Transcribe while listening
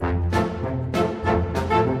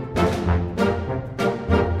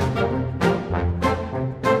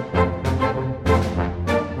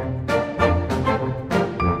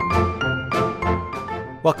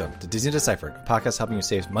Disney Deciphered, a podcast helping you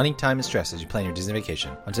save money, time, and stress as you plan your Disney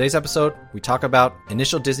vacation. On today's episode, we talk about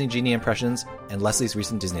initial Disney Genie impressions and Leslie's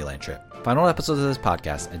recent Disneyland trip. Find all episodes of this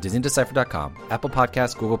podcast at DisneyDeciphered.com, Apple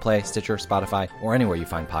Podcasts, Google Play, Stitcher, Spotify, or anywhere you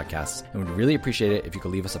find podcasts, and we'd really appreciate it if you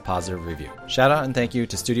could leave us a positive review. Shout out and thank you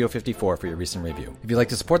to Studio 54 for your recent review. If you'd like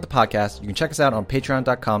to support the podcast, you can check us out on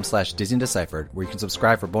patreon.com/DisneyDeciphered, where you can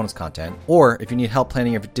subscribe for bonus content. Or if you need help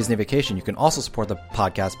planning your Disney vacation, you can also support the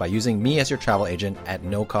podcast by using me as your travel agent at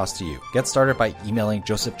no cost to you. Get started by emailing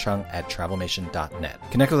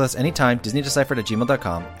josephchung@travelnation.net. Connect with us anytime,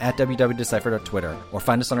 DisneyDeciphered@gmail.com, at www.deciphered on Twitter, or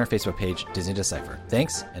find us on our Facebook page, Disney Deciphered.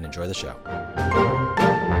 Thanks, and enjoy the show.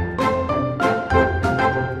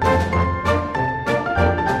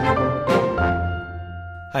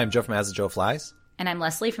 Hi, I'm Joe from As the Joe Flies. And I'm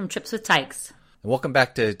Leslie from Trips with Tykes. And welcome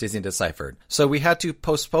back to Disney Deciphered. So we had to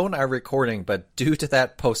postpone our recording, but due to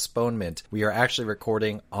that postponement, we are actually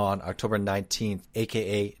recording on October 19th,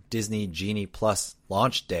 aka Disney Genie Plus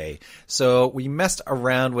launch day. So we messed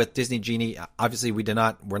around with Disney Genie. Obviously, we're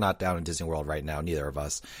not down in Disney World right now, neither of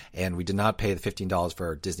us. And we did not pay the $15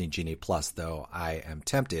 for Disney Genie Plus, though I am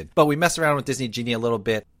tempted. But we messed around with Disney Genie a little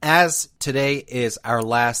bit. As today is our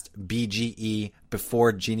last BGE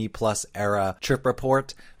before Genie Plus era trip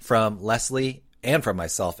report from Leslie and from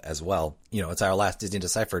myself as well. You know, it's our last Disney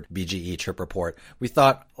Deciphered BGE trip report. We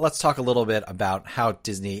thought, let's talk a little bit about how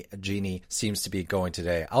Disney Genie seems to be going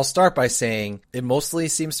today. I'll start by saying it mostly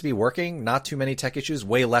seems to be working. Not too many tech issues,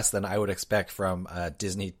 way less than I would expect from a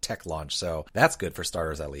Disney tech launch. So that's good for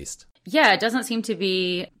starters, at least. Yeah, it doesn't seem to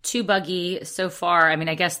be too buggy so far. I mean,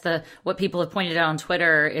 I guess what people have pointed out on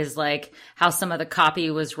Twitter is like how some of the copy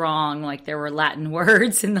was wrong. Like there were Latin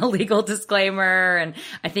words in the legal disclaimer. And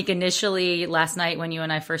I think initially last night when you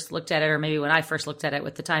and I first looked at it, or maybe when I first looked at it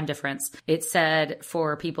with the time difference, it said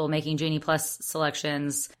for people making Genie Plus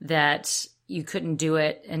selections that you couldn't do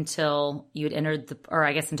it until you had entered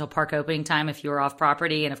until park opening time if you were off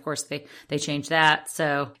property. And of course they changed that.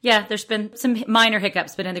 So yeah, there's been some minor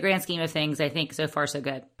hiccups, but in the grand scheme of things, I think so far so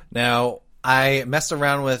good. Now, I messed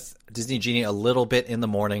around with Disney Genie a little bit in the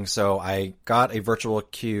morning, so I got a virtual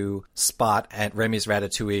queue spot at Remy's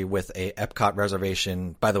Ratatouille with a Epcot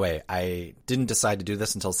reservation. By the way, I didn't decide to do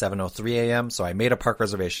this until 7:03 a.m., so I made a park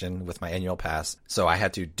reservation with my annual pass. So I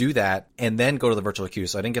had to do that and then go to the virtual queue.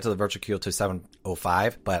 So I didn't get to the virtual queue till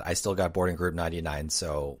 7:05, but I still got boarding group 99.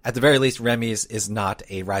 So at the very least, Remy's is not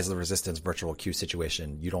a Rise of the Resistance virtual queue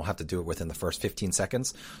situation. You don't have to do it within the first 15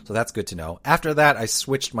 seconds. So that's good to know. After that, I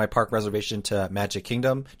switched my park reservation to Magic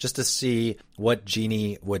Kingdom just to see what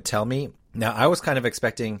Genie would tell me. Now, I was kind of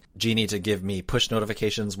expecting Genie to give me push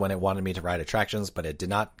notifications when it wanted me to ride attractions, but it did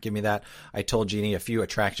not give me that. I told Genie a few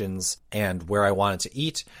attractions and where I wanted to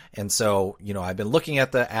eat. And so, you know, I've been looking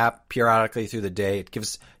at the app periodically through the day. It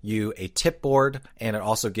gives you a tip board, and it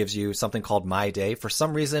also gives you something called My Day. For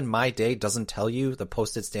some reason, My Day doesn't tell you the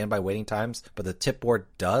posted standby waiting times, but the tip board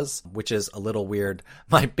does, which is a little weird.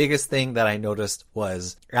 My biggest thing that I noticed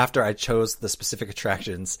was after I chose the specific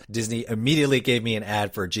attractions, Disney immediately gave me an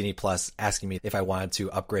ad for Genie Plus asking me if I wanted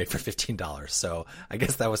to upgrade for $15. So I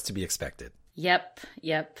guess that was to be expected. Yep.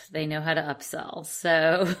 They know how to upsell.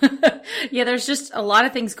 So yeah, there's just a lot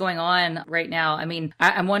of things going on right now. I mean,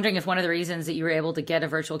 I'm wondering if one of the reasons that you were able to get a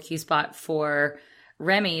virtual queue spot for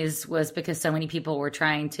Remy's was because so many people were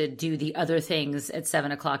trying to do the other things at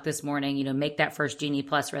 7:00 this morning, you know, make that first Genie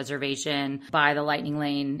Plus reservation, buy the Lightning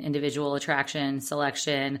Lane individual attraction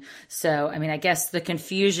selection. So, I mean, I guess the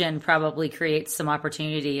confusion probably creates some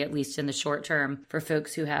opportunity, at least in the short term, for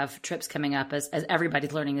folks who have trips coming up as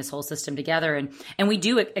everybody's learning this whole system together. And we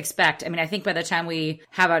do expect, I mean, I think by the time we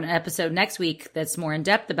have an episode next week that's more in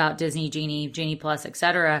depth about Disney Genie, Genie Plus, et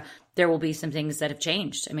cetera, there will be some things that have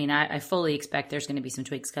changed. I mean, I fully expect there's going to be some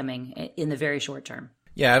tweaks coming in the very short term.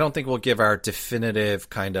 Yeah, I don't think we'll give our definitive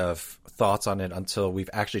kind of thoughts on it until we've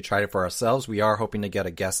actually tried it for ourselves. We are hoping to get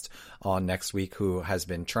a guest on next week who has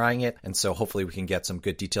been trying it, and so hopefully we can get some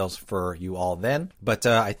good details for you all then. But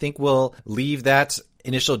I think we'll leave that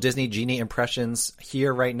initial Disney Genie impressions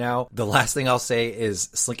here right now. The last thing I'll say is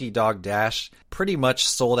Slinky Dog Dash pretty much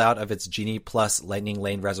sold out of its Genie Plus Lightning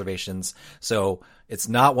Lane reservations. So it's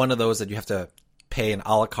not one of those that you have to pay an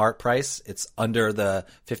a la carte price. It's under the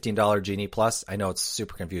 $15 Genie Plus. I know it's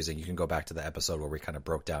super confusing. You can go back to the episode where we kind of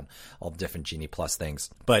broke down all the different Genie Plus things.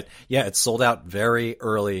 But yeah, it's sold out very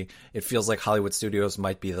early. It feels like Hollywood Studios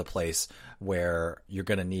might be the place where you're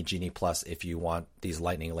going to need Genie Plus if you want these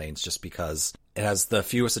Lightning Lanes, just because it has the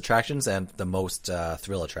fewest attractions and the most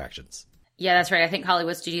thrill attractions. Yeah, that's right. I think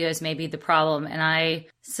Hollywood Studios may be the problem. And I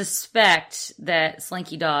suspect that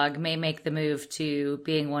Slinky Dog may make the move to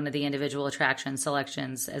being one of the individual attraction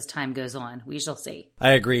selections as time goes on. We shall see.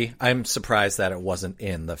 I agree. I'm surprised that it wasn't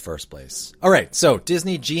in the first place. All right. So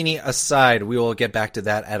Disney Genie aside, we will get back to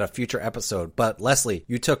that at a future episode. But Leslie,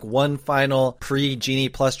 you took one final pre-Genie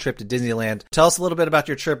Plus trip to Disneyland. Tell us a little bit about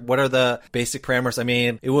your trip. What are the basic parameters? I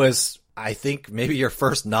mean, it was, I think, maybe your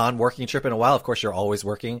first non-working trip in a while. Of course, you're always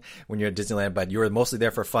working when you're at Disneyland, but you were mostly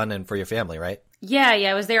there for fun and for your family, right? Yeah.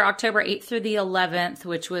 I was there October 8th through the 11th,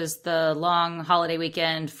 which was the long holiday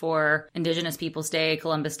weekend for Indigenous Peoples Day,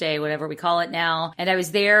 Columbus Day, whatever we call it now. And I was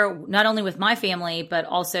there not only with my family, but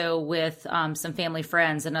also with some family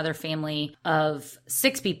friends, another family of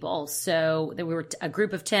 6 people. So we were a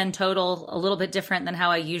group of 10 total, a little bit different than how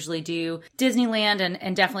I usually do Disneyland,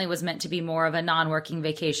 and definitely was meant to be more of a non-working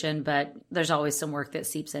vacation, but there's always some work that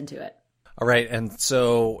seeps into it. All right. And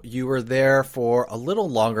so you were there for a little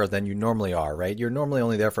longer than you normally are, right? You're normally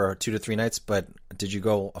only there for 2 to 3 nights, but did you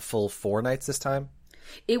go a full 4 nights this time?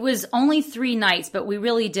 It was only 3 nights, but we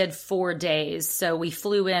really did 4 days. So we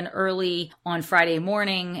flew in early on Friday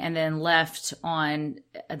morning and then left on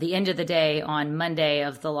the end of the day on Monday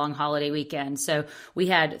of the long holiday weekend. So we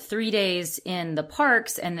had 3 days in the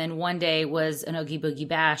parks, and then 1 day was an Oogie Boogie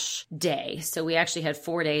Bash day. So we actually had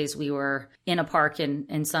 4 days we were in a park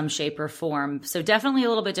in some shape or form. So definitely a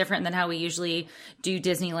little bit different than how we usually do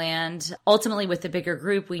Disneyland. Ultimately, with the bigger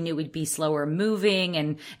group, we knew we'd be slower moving,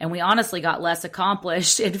 and we honestly got less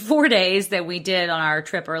accomplished in 4 days than we did on our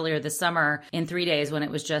trip earlier this summer in 3 days when it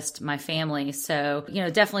was just my family. So,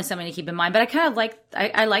 definitely something to keep in mind. But I kind of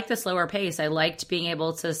I like the slower pace. I liked being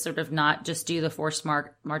able to sort of not just do the forced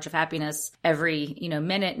March of Happiness every,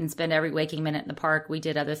 minute and spend every waking minute in the park. We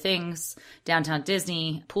did other things, downtown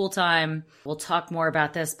Disney, pool time. We'll talk more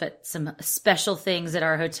about this, but some special things at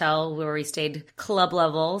our hotel where we stayed club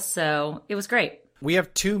level. So it was great. We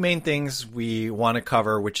have 2 main things we want to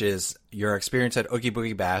cover, which is your experience at Oogie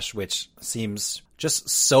Boogie Bash, which seems just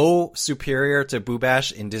so superior to Boo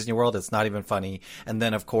Bash in Disney World. It's not even funny. And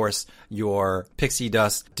then, of course, your Pixie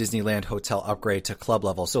Dust Disneyland Hotel upgrade to club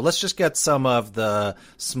level. So let's just get some of the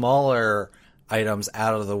smaller items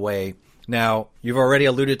out of the way. Now, you've already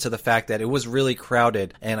alluded to the fact that it was really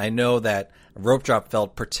crowded, and I know that rope drop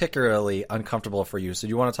felt particularly uncomfortable for you. So do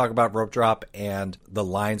you want to talk about rope drop and the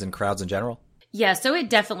lines and crowds in general? Yeah, so it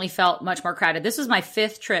definitely felt much more crowded. This was my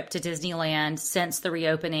 5th trip to Disneyland since the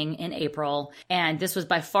reopening in April, and this was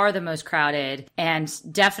by far the most crowded, and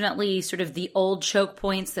definitely sort of the old choke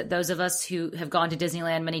points that those of us who have gone to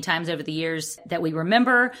Disneyland many times over the years that we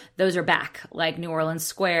remember, those are back, like New Orleans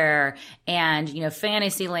Square and,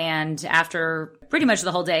 Fantasyland after pretty much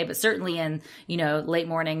the whole day, but certainly in, late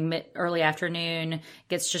morning, early afternoon,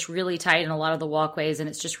 gets just really tight in a lot of the walkways, and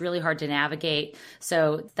it's just really hard to navigate.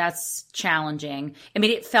 So that's challenging. I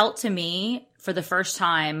mean, it felt to me for the first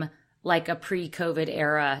time like a pre-COVID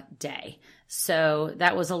era day. So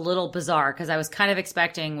that was a little bizarre because I was kind of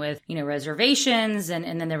expecting with, reservations and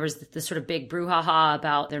then there was this sort of big brouhaha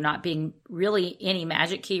about there not being really any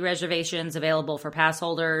Magic Key reservations available for pass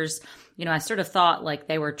holders. I sort of thought like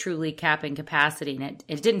they were truly capping capacity, and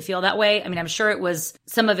it didn't feel that way. I mean, I'm sure it was,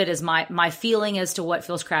 some of it is my feeling as to what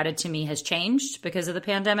feels crowded to me has changed because of the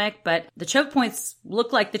pandemic, but the choke points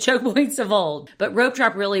look like the choke points of old. But rope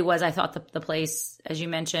drop really was, I thought, the place, as you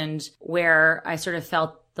mentioned, where I sort of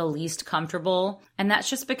felt the least comfortable. And that's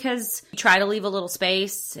just because you try to leave a little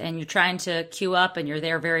space and you're trying to queue up and you're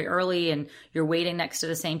there very early and you're waiting next to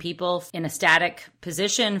the same people in a static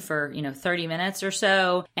position for, 30 minutes or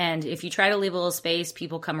so. And if you try to leave a little space,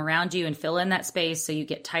 people come around you and fill in that space. So you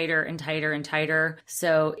get tighter and tighter and tighter.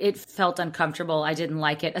 So it felt uncomfortable. I didn't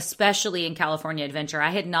like it, especially in California Adventure.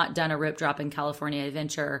 I had not done a rope drop in California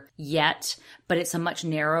Adventure yet, but it's a much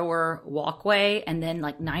narrower walkway. And then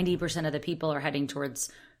like 90% of the people are heading towards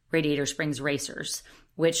Radiator Springs Racers,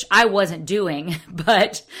 which I wasn't doing,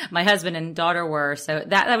 but my husband and daughter were. So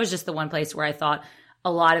that was just the one place where I thought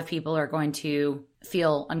a lot of people are going to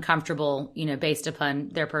feel uncomfortable, based upon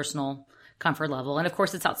their personal comfort level. And of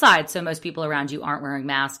course it's outside. So most people around you aren't wearing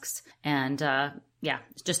masks and,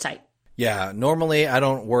 it's just tight. Yeah, normally I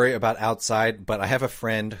don't worry about outside, but I have a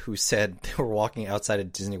friend who said they were walking outside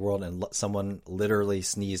of Disney World and someone literally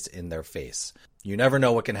sneezed in their face. You never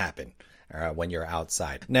know what can happen when you're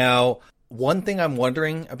outside. Now, one thing I'm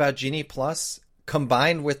wondering about Genie Plus,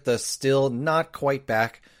 combined with the still not quite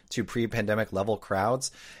back to pre-pandemic level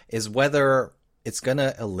crowds, is whether it's going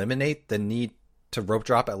to eliminate the need to rope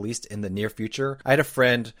drop, at least in the near future. I had a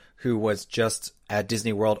friend who was just at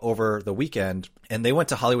Disney World over the weekend, and they went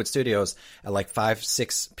to Hollywood Studios at like 5,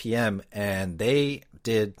 6 p.m., and they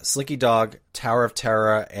did Slinky Dog, Tower of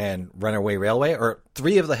Terror, and Runaway Railway, or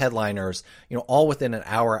three of the headliners, all within an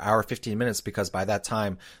hour 15 minutes, because by that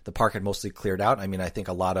time the park had mostly cleared out. I mean, I think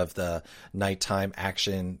a lot of the nighttime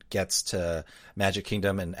action gets to Magic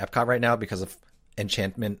Kingdom and Epcot right now because of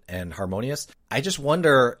Enchantment and Harmonious. I just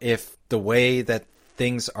wonder if the way that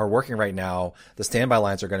things are working right now, the standby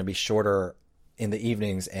lines are going to be shorter in the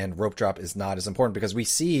evenings and rope drop is not as important, because we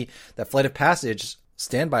see that Flight of Passage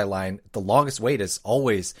standby line, the longest wait is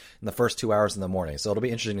always in the first 2 hours in the morning. So it'll be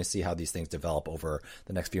interesting to see how these things develop over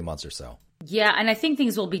the next few months or so. Yeah, and I think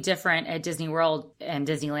things will be different at Disney World and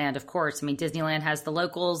Disneyland, of course. I mean, Disneyland has the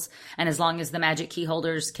locals, and as long as the Magic Key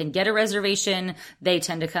holders can get a reservation, they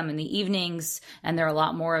tend to come in the evenings, and there are a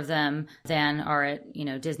lot more of them than are at,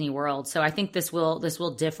 Disney World. So I think this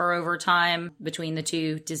will differ over time between the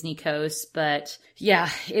two Disney coasts, but yeah,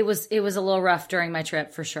 it was a little rough during my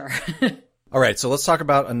trip for sure. All right, so let's talk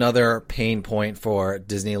about another pain point for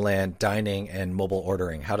Disneyland: dining and mobile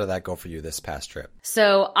ordering. How did that go for you this past trip?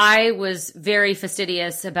 So I was very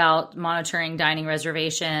fastidious about monitoring dining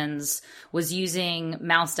reservations, was using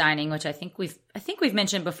Mouse Dining, which I think we've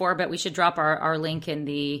mentioned before, but we should drop our link in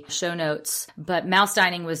the show notes. But Mouse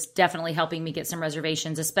Dining was definitely helping me get some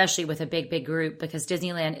reservations, especially with a big group, because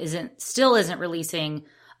Disneyland still isn't releasing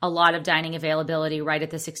a lot of dining availability right at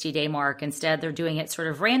the 60-day mark. Instead, they're doing it sort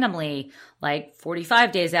of randomly, like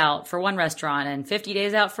 45 days out for one restaurant and 50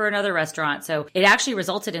 days out for another restaurant. So it actually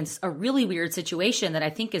resulted in a really weird situation that I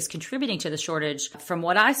think is contributing to the shortage from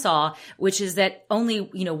what I saw, which is that only,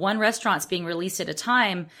 one restaurant's being released at a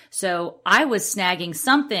time. So I was snagging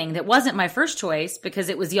something that wasn't my first choice because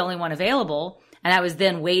it was the only one available. And I was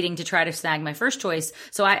then waiting to try to snag my first choice.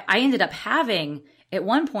 So I ended up having, at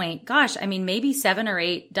one point, maybe 7 or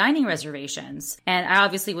 8 dining reservations. And I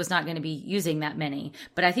obviously was not going to be using that many.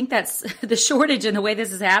 But I think that's the shortage and the way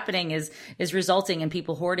this is happening is resulting in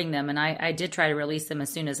people hoarding them. And I did try to release them as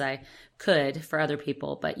soon as I could for other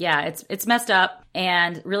people. But yeah, it's messed up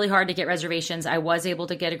and really hard to get reservations. I was able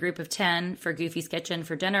to get a group of 10 for Goofy's Kitchen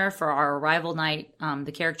for dinner for our arrival night,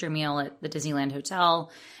 the character meal at the Disneyland Hotel.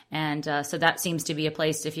 And so that seems to be a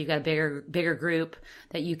place, if you've got a bigger group,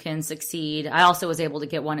 that you can succeed. I also was able to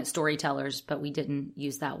get one at Storytellers, but we didn't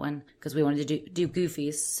use that one because we wanted to do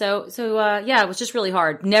Goofy's. So it was just really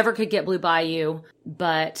hard. Never could get Blue Bayou,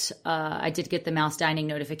 but I did get the Mouse Dining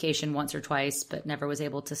notification once or twice, but never was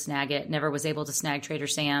able to snag it. Never was able to snag Trader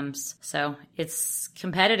Sam's. So it's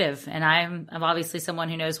competitive, and I'm obviously someone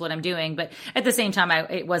who knows what I'm doing, but at the same time,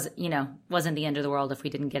 it wasn't the end of the world if we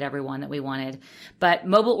didn't get everyone that we wanted. But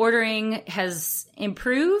mobile ordering has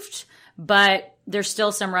improved, but there's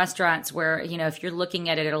still some restaurants where, if you're looking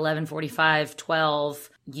at it at 11:45, 12,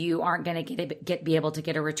 you aren't going to be able to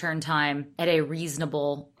get a return time at a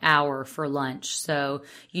reasonable hour for lunch. So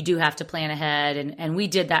you do have to plan ahead. And we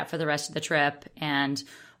did that for the rest of the trip, and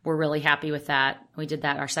we're really happy with that. We did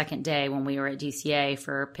that our second day when we were at DCA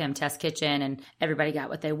for Pym Test Kitchen, and everybody got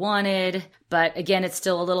what they wanted. But again, it's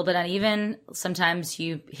still a little bit uneven. Sometimes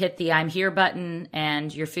you hit the I'm here button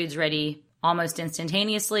and your food's ready almost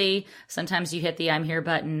instantaneously. Sometimes you hit the I'm here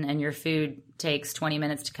button and your food takes 20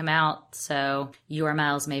 minutes to come out. So your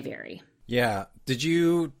miles may vary. Yeah. Did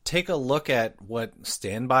you take a look at what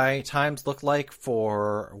standby times look like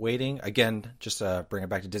for waiting? Again, just to bring it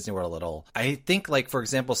back to Disney World a little. I think, for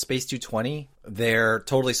example, Space 220, they're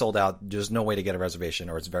totally sold out. There's no way to get a reservation,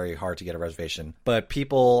 or it's very hard to get a reservation. But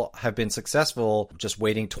people have been successful just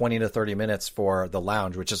waiting 20 to 30 minutes for the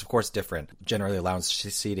lounge, which is, of course, different. Generally, lounge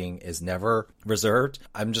seating is never reserved.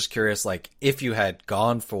 I'm just curious, if you had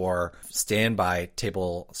gone for standby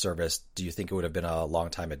table service, do you think it would have been a long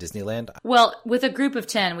time at Disneyland? Well, with a group of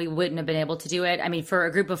 10, we wouldn't have been able to do it. I mean, for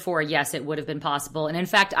a group of 4, yes, it would have been possible. And in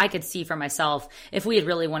fact, I could see for myself, if we had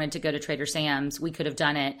really wanted to go to Trader Sam's, we could have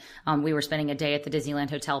done it. We were spending a day at the Disneyland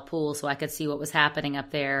Hotel pool, so I could see what was happening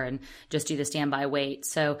up there and just do the standby wait.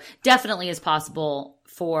 So definitely is possible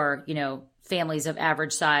for, families of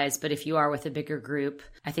average size. But if you are with a bigger group,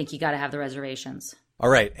 I think you got to have the reservations. All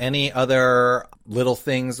right. Any other little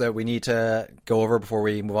things that we need to go over before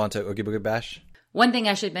we move on to Oogie Boogie Bash? One thing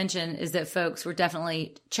I should mention is that folks were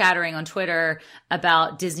definitely chattering on Twitter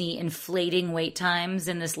about Disney inflating wait times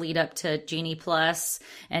in this lead up to Genie Plus.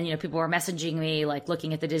 And, people were messaging me,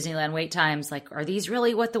 looking at the Disneyland wait times, are these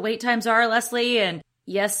really what the wait times are, Leslie? And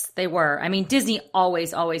yes, they were. I mean, Disney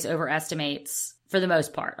always overestimates, for the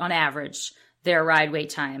most part, on average, their ride wait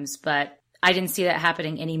times. But I didn't see that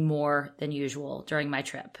happening any more than usual during my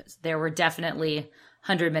trip. There were definitely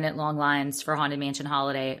 100-minute long lines for Haunted Mansion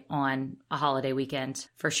Holiday on a holiday weekend,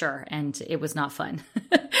 for sure. And it was not fun.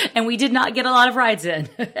 And we did not get a lot of rides in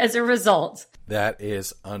as a result. That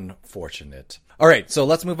is unfortunate. All right, so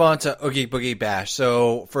let's move on to Oogie Boogie Bash.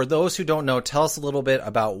 So for those who don't know, tell us a little bit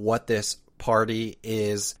about what this party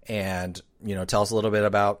is and, tell us a little bit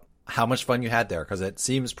about how much fun you had there, because it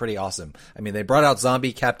seems pretty awesome. I mean, they brought out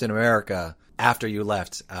Zombie Captain America after you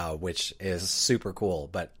left, which is super cool.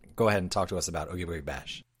 But go ahead and talk to us about Oogie Boogie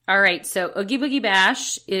Bash. All right, so Oogie Boogie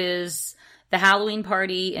Bash is the Halloween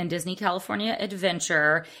party in Disney California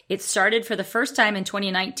Adventure. It started for the first time in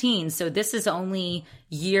 2019, so this is only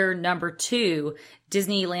year number 2.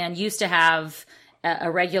 Disneyland used to have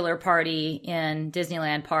a regular party in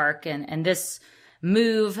Disneyland Park, and this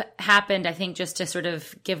move happened, I think, just to sort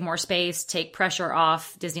of give more space, take pressure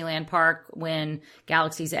off Disneyland Park when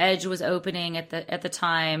Galaxy's Edge was opening at the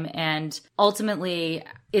time. And ultimately,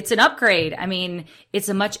 it's an upgrade. I mean, it's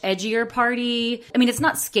a much edgier party. I mean, it's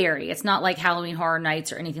not scary. It's not like Halloween Horror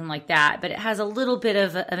Nights or anything like that, but it has a little bit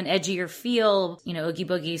of an edgier feel, Oogie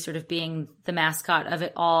Boogie sort of being the mascot of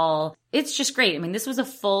it all. It's just great. I mean, this was a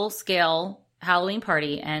full-scale Halloween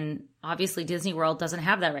party, and obviously Disney World doesn't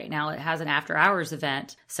have that right now. It has an after hours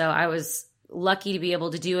event. So I was lucky to be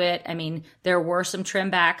able to do it. I mean, there were some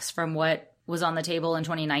trim backs from what was on the table in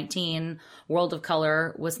 2019. World of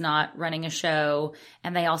Color was not running a show.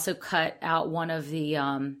 And they also cut out one of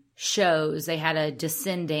the shows. They had a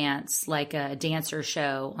Descend Dance, like a dancer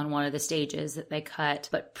show on one of the stages that they cut.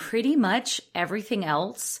 But pretty much everything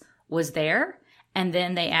else was there. And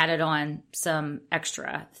then they added on some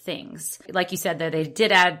extra things. Like you said, though, they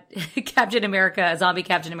did add Captain America, Zombie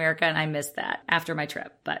Captain America, and I missed that after my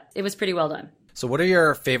trip. But it was pretty well done. So what are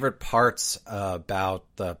your favorite parts about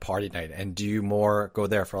the party night? And do you more go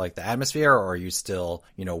there for like the atmosphere, or are you still,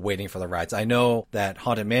 waiting for the rides? I know that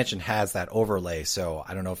Haunted Mansion has that overlay, so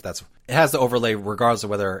I don't know if it has the overlay regardless of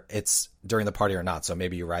whether it's during the party or not. So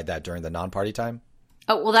maybe you ride that during the non-party time?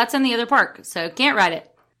 Oh, well, that's in the other park, so can't ride it.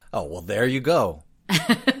 Oh, well, there you go.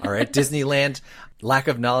 All right, Disneyland, lack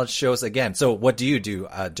of knowledge shows again. So what do you do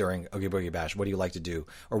during Oogie Boogie Bash? What do you like to do,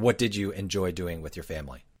 or what did you enjoy doing with your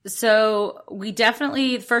family? So we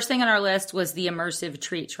definitely, first thing on our list was the immersive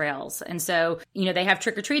treat trails. And so, they have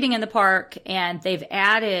trick-or-treating in the park, and they've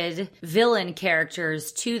added villain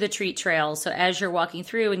characters to the treat trails. So as you're walking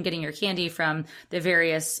through and getting your candy from the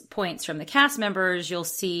various points from the cast members, you'll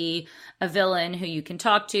see a villain who you can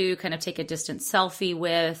talk to, kind of take a distant selfie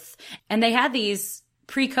with. And they had these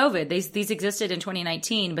pre-COVID. These existed in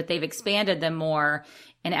 2019, but they've expanded them more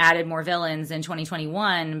and added more villains in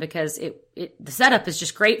 2021 because the setup is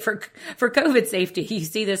just great for COVID safety. You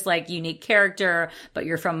see this like unique character, but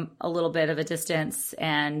you're from a little bit of a distance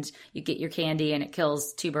and you get your candy and it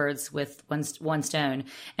kills 2 birds with one stone.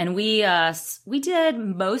 And we did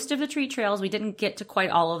most of the treat trails. We didn't get to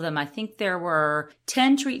quite all of them. I think there were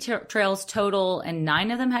 10 treat trails total and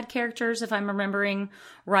 9 of them had characters, if I'm remembering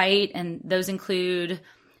right. And those include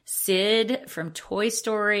Sid from Toy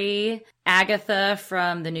Story, Agatha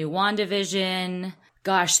from the new WandaVision,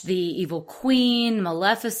 the Evil Queen,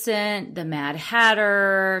 Maleficent, the Mad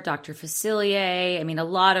Hatter, Dr. Facilier. I mean, a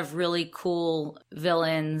lot of really cool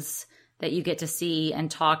villains that you get to see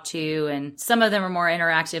and talk to. And some of them are more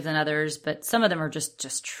interactive than others, but some of them are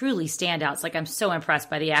just truly standouts. Like, I'm so impressed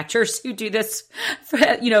by the actors who do this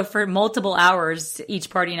for multiple hours each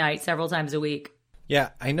party night, several times a week.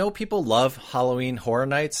 Yeah, I know people love Halloween Horror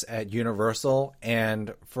Nights at Universal,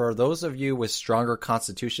 and for those of you with stronger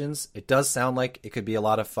constitutions, it does sound like it could be a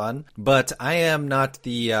lot of fun, but I am not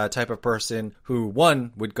the type of person who,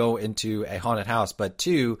 1, would go into a haunted house, but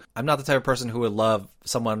 2, I'm not the type of person who would love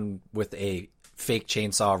someone with a fake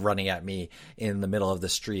chainsaw running at me in the middle of the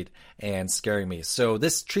street and scaring me. So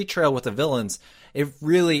this treat trail with the villains, it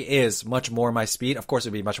really is much more my speed. Of course,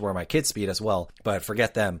 it'd be much more my kids' speed as well, but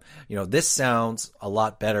forget them. This sounds a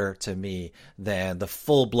lot better to me than the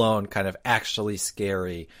full-blown kind of actually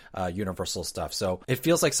scary Universal stuff. So it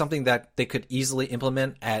feels like something that they could easily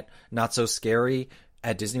implement at Not So Scary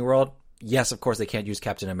at Disney World. Yes, of course, they can't use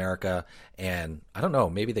Captain America, and I don't know,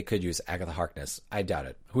 maybe they could use Agatha Harkness. I doubt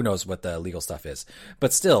it. Who knows what the legal stuff is.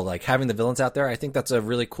 But still, like, having the villains out there, I think that's a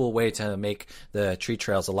really cool way to make the treat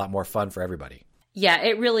trails a lot more fun for everybody. Yeah,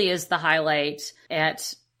 it really is the highlight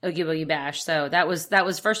at Oogie Boogie Bash. So that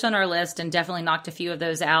was first on our list, and definitely knocked a few of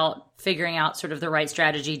those out, figuring out sort of the right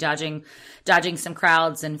strategy, dodging some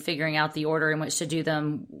crowds and figuring out the order in which to do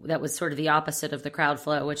them. That was sort of the opposite of the crowd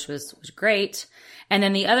flow, which was great. And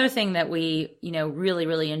then the other thing that we, really,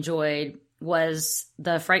 really enjoyed was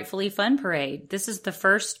the Frightfully Fun Parade. This is the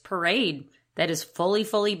first parade that is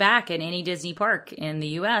fully back in any Disney park in the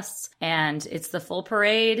US. And it's the full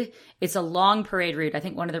parade. It's a long parade route. I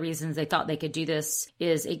think one of the reasons they thought they could do this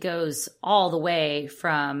is it goes all the way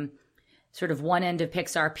from sort of one end of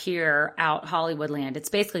Pixar Pier out Hollywoodland. It's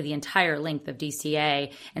basically the entire length of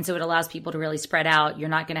DCA. And so it allows people to really spread out. You're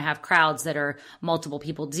not going to have crowds that are multiple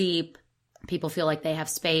people deep. People feel like they have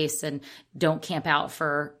space and don't camp out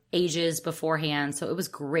for ages beforehand. So it was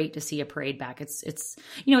great to see a parade back. It's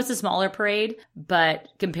a smaller parade, but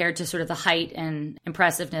compared to sort of the height and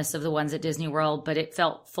impressiveness of the ones at Disney World, but it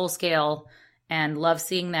felt full scale and love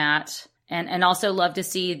seeing that. And also love to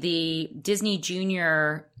see the Disney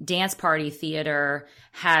Junior Dance Party Theater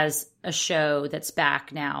has a show that's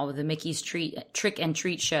back now, the Mickey's Trick and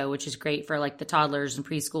Treat show, which is great for like the toddlers and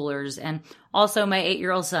preschoolers. And also my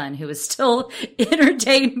 8-year-old son, who is still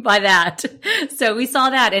entertained by that. So we saw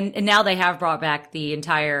that. And now they have brought back the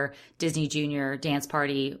entire Disney Junior Dance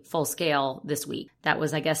Party full scale this week. That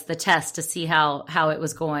was, I guess, the test to see how it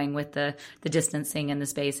was going with the distancing and the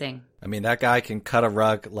spacing. I mean, that guy can cut a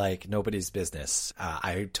rug like nobody's business.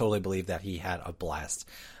 I totally believe that he had a blast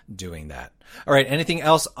doing that. All right. Anything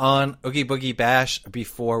else on Oogie Boogie Bash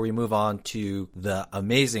before we move on to the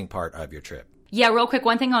amazing part of your trip? Yeah, real quick,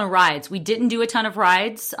 one thing on rides. We didn't do a ton of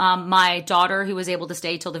rides. My daughter, who was able to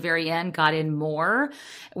stay till the very end, got in more.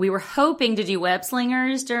 We were hoping to do web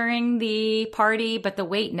slingers during the party, but the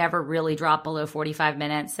wait never really dropped below 45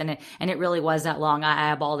 minutes, and it really was that long.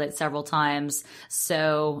 I eyeballed it several times.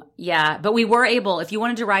 So yeah, but we were able, if you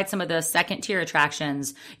wanted to ride some of the second tier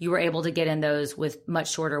attractions, you were able to get in those with much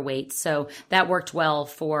shorter waits. So that worked well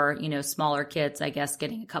for, smaller kids, I guess,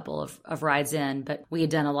 getting a couple of rides in, but we had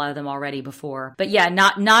done a lot of them already before. But yeah,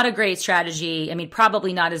 not a great strategy. I mean,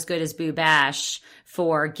 probably not as good as Boo Bash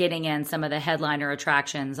for getting in some of the headliner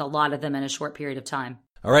attractions, a lot of them in a short period of time.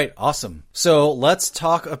 All right, awesome. So let's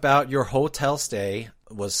talk about your hotel stay.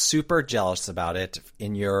 Was super jealous about it.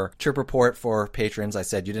 In your trip report for patrons, I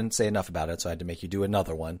said you didn't say enough about it, so I had to make you do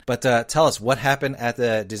another one. But tell us, what happened at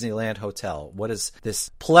the Disneyland Hotel? What is this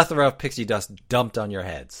plethora of pixie dust dumped on your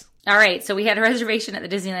heads? All right, so we had a reservation at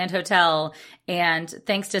the Disneyland Hotel, and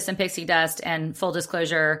thanks to some pixie dust and full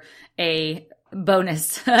disclosure, a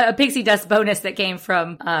bonus, a pixie dust bonus that came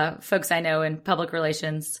from folks I know in public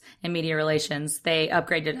relations and media relations, they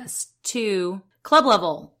upgraded us to club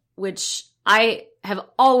level, which I have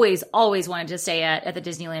always wanted to stay at the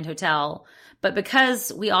Disneyland Hotel. But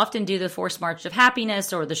because we often do the Forced March of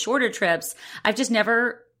Happiness or the shorter trips, I've just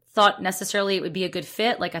never thought necessarily it would be a good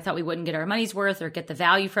fit. Like I thought we wouldn't get our money's worth or get the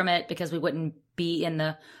value from it because we wouldn't be in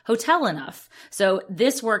the hotel enough. So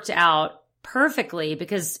this worked out perfectly,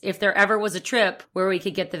 because if there ever was a trip where we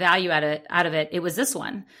could get the value out of it, it was this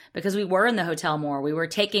one, because we were in the hotel more. We were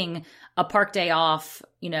taking a park day off,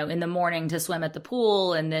 in the morning to swim at the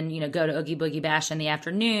pool and then, go to Oogie Boogie Bash in the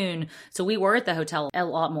afternoon. So we were at the hotel a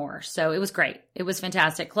lot more. So it was great. It was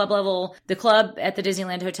fantastic. Club level. The club at the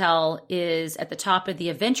Disneyland Hotel is at the top of the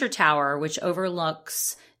Adventure Tower, which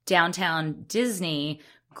overlooks downtown Disney.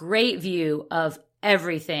 Great view of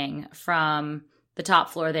everything from the top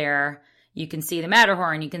floor there. You can see the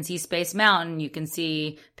Matterhorn, you can see Space Mountain, you can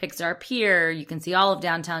see Pixar Pier, you can see all of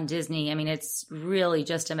downtown Disney. I mean, it's really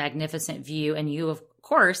just a magnificent view. And you, of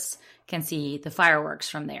course, can see the fireworks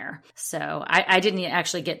from there. So I didn't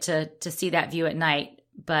actually get to see that view at night,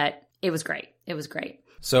 but it was great. It was great.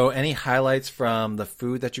 So any highlights from the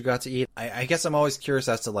food that you got to eat? I guess I'm always curious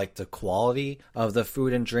as to like the quality of the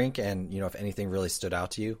food and drink and, if anything really stood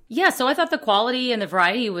out to you. Yeah, so I thought the quality and the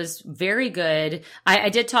variety was very good. I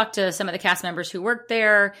did talk to some of the cast members who worked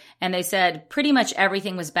there, and they said pretty much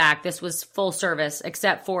everything was back. This was full service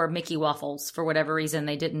except for Mickey waffles. For whatever reason,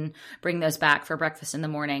 they didn't bring those back for breakfast in the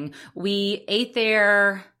morning. We ate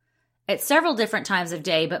there at several different times of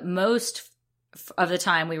day, but most of the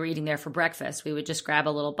time we were eating there for breakfast. We would just grab a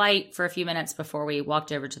little bite for a few minutes before we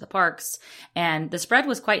walked over to the parks. And the spread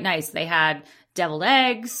was quite nice. They had deviled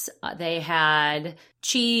eggs, they had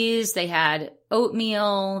cheese, they had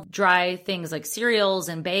oatmeal, dry things like cereals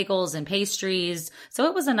and bagels and pastries. So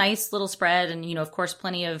it was a nice little spread. And, of course,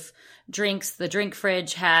 plenty of drinks. The drink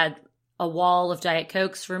fridge had a wall of Diet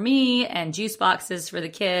Cokes for me and juice boxes for the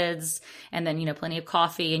kids. And then, plenty of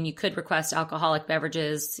coffee, and you could request alcoholic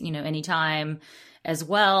beverages, anytime as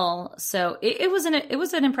well. So it was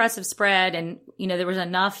an impressive spread. And, there was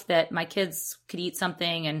enough that my kids could eat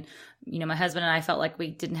something. And, my husband and I felt like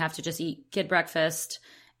we didn't have to just eat kid breakfast.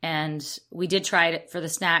 And we did try it for the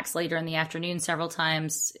snacks later in the afternoon several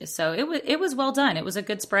times. So it was well done. It was a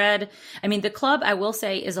good spread. I mean, the club, I will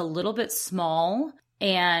say, is a little bit small.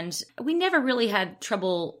 And we never really had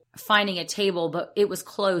trouble finding a table, but it was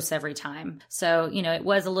close every time. So, it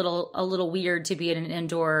was a little weird to be in an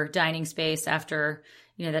indoor dining space after,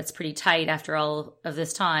 that's pretty tight after all of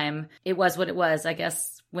this time. It was what it was, I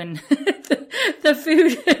guess, when the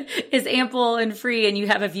food is ample and free and you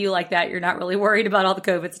have a view like that, you're not really worried about all the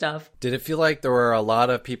COVID stuff. Did it feel like there were a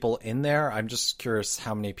lot of people in there? I'm just curious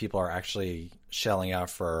how many people are actually shelling out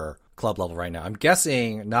for club level right now. I'm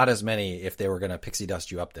guessing not as many if they were going to pixie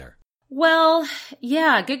dust you up there. Well,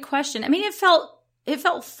 yeah, good question. I mean, it felt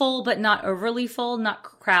full, but not overly full, not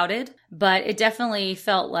crowded, but it definitely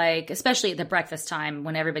felt like, especially at the breakfast time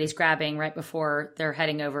when everybody's grabbing right before they're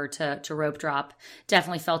heading over to rope drop,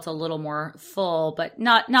 definitely felt a little more full, but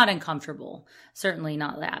not uncomfortable. Certainly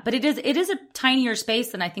not that. But it is a tinier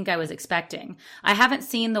space than I think I was expecting. I haven't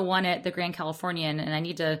seen the one at the Grand Californian, and I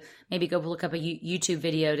need to maybe go look up a YouTube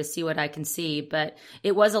video to see what I can see, but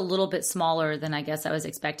it was a little bit smaller than I guess I was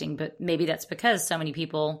expecting, but maybe that's because so many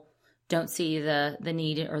people don't see the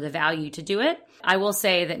need or the value to do it. I will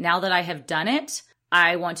say that now that I have done it,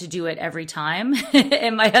 I want to do it every time.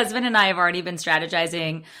 And my husband and I have already been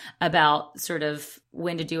strategizing about sort of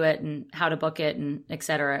when to do it and how to book it and et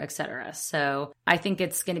cetera, et cetera. So I think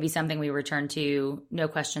it's going to be something we return to, no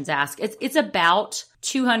questions asked. It's about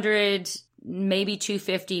 200, maybe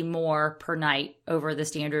 250 more per night over the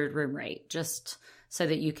standard room rate, just so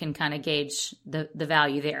that you can kind of gauge the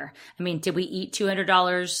value there. I mean, did we eat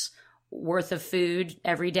 $200 worth of food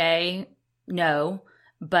every day? No.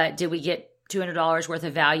 But did we get $200 worth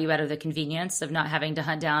of value out of the convenience of not having to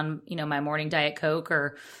hunt down, my morning Diet Coke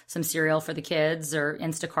or some cereal for the kids or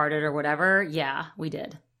Instacart it or whatever? Yeah, we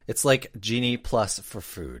did. It's like Genie Plus for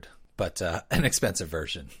food, but an expensive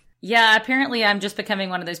version. Yeah, apparently I'm just becoming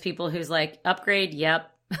one of those people who's like, upgrade,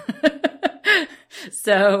 yep.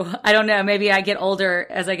 So I don't know. Maybe as I get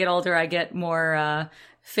older, I get more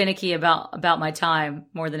finicky about my time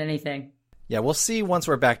more than anything. Yeah, we'll see once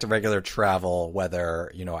we're back to regular travel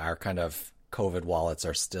whether, our kind of COVID wallets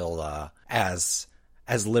are still as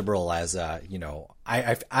liberal as,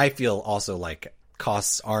 I feel also like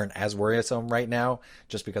costs aren't as worrisome right now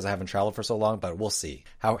just because I haven't traveled for so long, but we'll see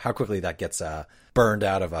how quickly that gets burned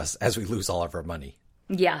out of us as we lose all of our money.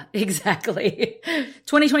 Yeah, exactly.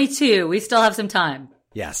 2022, we still have some time.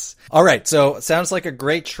 Yes. All right. So sounds like a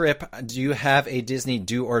great trip. Do you have a Disney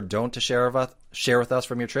do or don't to share with us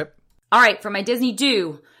from your trip? All right. For my Disney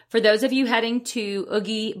do, for those of you heading to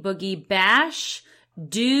Oogie Boogie Bash,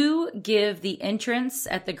 do give the entrance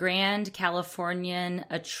at the Grand Californian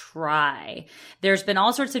a try. There's been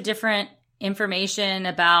all sorts of different information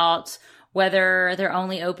about whether they're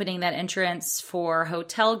only opening that entrance for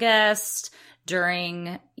hotel guests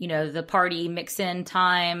during, the party mix-in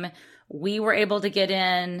time. We were able to get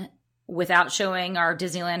in without showing our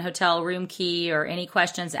Disneyland hotel room key or any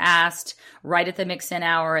questions asked right at the mix-in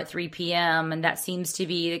hour at 3 p.m. And that seems to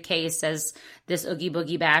be the case as this Oogie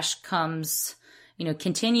Boogie Bash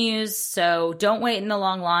continues. So don't wait in the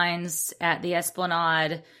long lines at the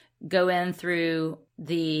Esplanade. Go in through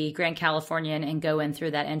the Grand Californian and go in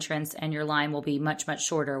through that entrance, and your line will be much, much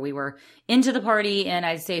shorter. We were into the party in,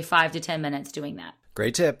 I'd say, 5 to 10 minutes doing that.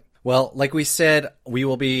 Great tip. Well, like we said, we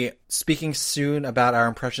will be speaking soon about our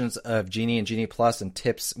impressions of Genie and Genie Plus and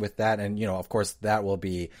tips with that. And, of course, that will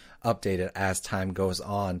be updated as time goes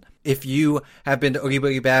on. If you have been to Oogie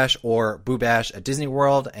Boogie Bash or Boo Bash at Disney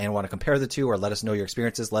World and want to compare the two or let us know your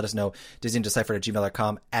experiences, let us know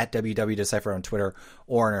DisneyDeciphered@gmail.com, at WWDeciphered on Twitter,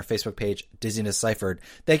 or on our Facebook page, Disney Deciphered.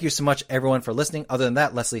 Thank you so much, everyone, for listening. Other than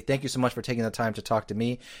that, Leslie, thank you so much for taking the time to talk to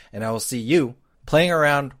me, and I will see you playing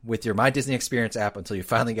around with your My Disney Experience app until you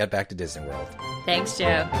finally get back to Disney World. Thanks,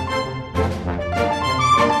 Joe.